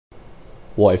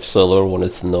Wife Seller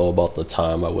wanted to know about the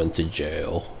time I went to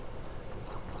jail,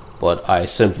 but I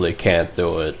simply can't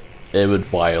do it. It would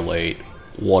violate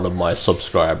one of my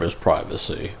subscribers'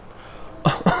 privacy.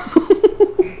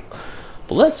 But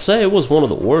let's say it was one of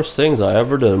the worst things I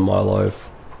ever did in my life,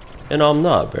 and I'm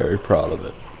not very proud of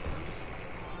it.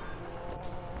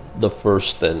 The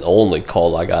first and only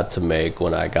call I got to make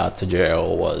when I got to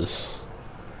jail was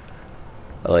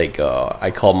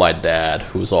I called my dad,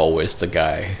 who's always the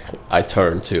guy I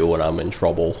turn to when I'm in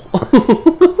trouble.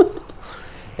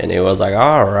 And he was like,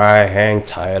 "Alright, hang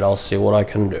tight, I'll see what I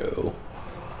can do."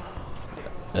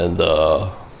 And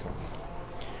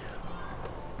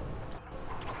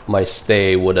my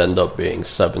stay would end up being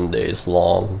 7 days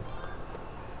long.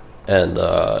 And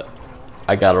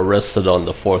I got arrested on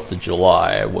the 4th of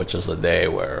July, which is a day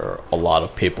where a lot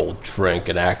of people drink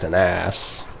and act an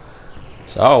ass.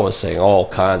 So I was seeing all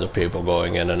kinds of people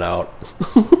going in and out.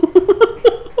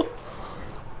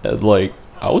 And like,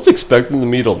 I was expecting to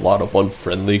meet a lot of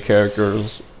unfriendly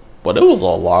characters, but it was a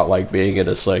lot like being in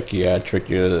a psychiatric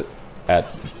unit at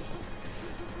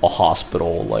a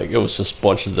hospital. Like, it was just a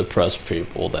bunch of depressed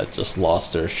people that just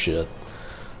lost their shit.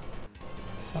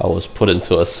 I was put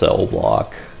into a cell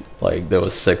block. Like, there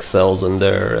was 6 cells in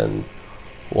there and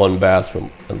 1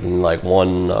 bathroom, and then like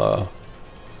 1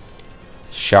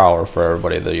 shower for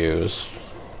everybody to use.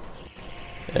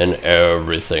 And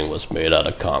everything was made out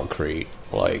of concrete.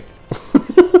 Like,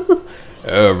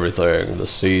 everything, the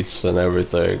seats and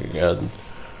everything, and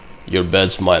your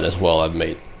beds might as well have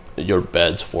made, your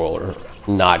beds were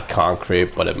not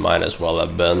concrete, but it might as well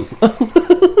have been.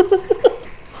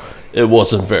 It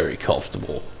wasn't very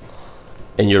comfortable.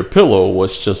 And your pillow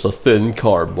was just a thin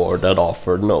cardboard that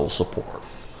offered no support.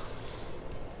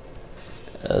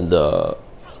 And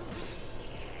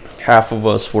half of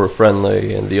us were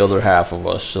friendly, and the other half of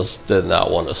us just did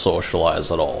not want to socialize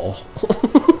at all.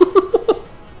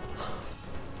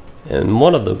 And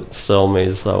one of the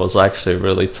cellmates I was actually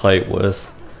really tight with,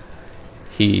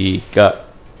 he got,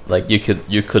 like,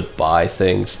 you could buy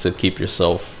things to keep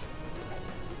yourself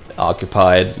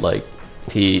occupied. Like,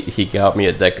 he got me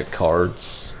a deck of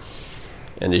cards,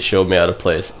 and he showed me how to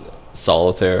play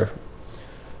solitaire.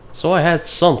 So I had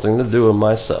something to do in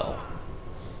my cell.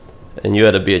 And you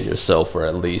had to be in your cell for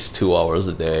at least 2 hours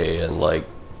a day, and like,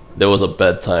 there was a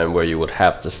bedtime where you would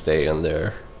have to stay in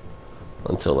there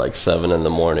until like 7 in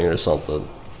the morning or something.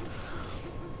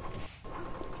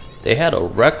 They had a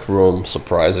rec room,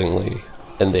 surprisingly,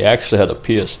 and they actually had a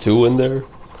PS2 in there,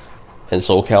 and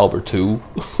Soul Calibur 2.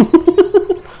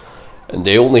 And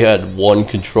they only had 1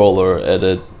 controller, and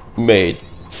it made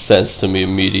sense to me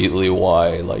immediately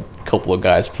why, like, a couple of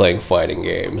guys playing fighting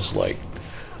games, like,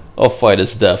 a fight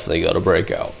is definitely gonna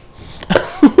break out.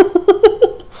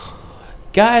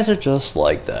 Guys are just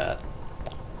like that.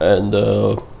 And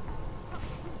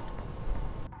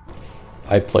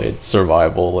I played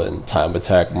survival and time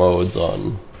attack modes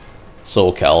on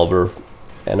Soul Calibur,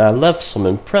 and I left some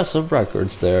impressive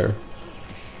records there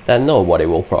that nobody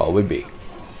will probably beat.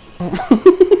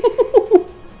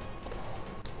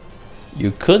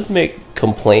 You could make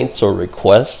complaints or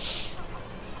requests.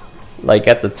 Like,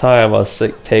 at the time I was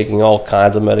taking all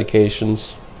kinds of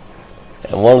medications,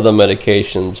 and one of the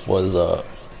medications was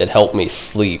it helped me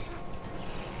sleep.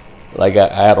 Like, I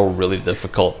had a really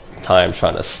difficult time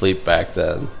trying to sleep back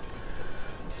then,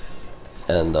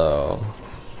 and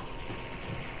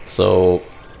so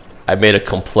I made a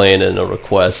complaint and a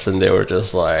request, and they were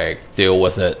just like, deal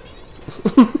with it.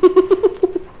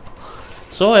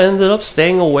 So I ended up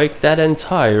staying awake that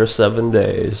entire 7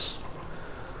 days.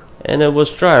 And it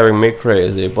was driving me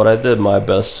crazy, but I did my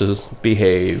best to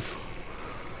behave,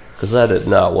 because I did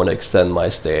not want to extend my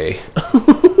stay.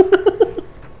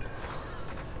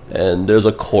 And there's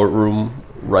a courtroom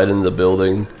right in the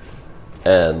building,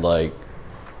 and like,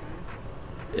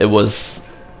 it was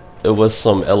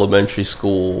some elementary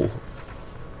school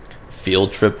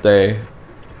field trip day,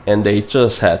 and they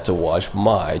just had to watch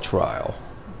my trial.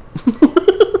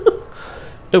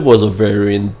 It was a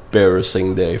very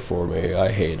embarrassing day for me.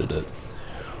 I hated it.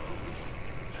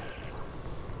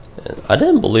 And I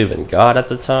didn't believe in God at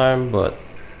the time, but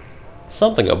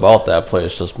something about that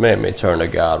place just made me turn to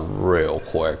God real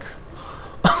quick.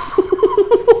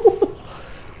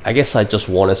 I guess I just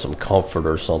wanted some comfort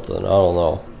or something. I don't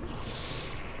know.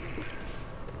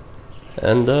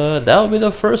 And that would be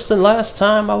the first and last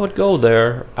time I would go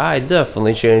there. I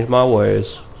definitely changed my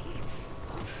ways.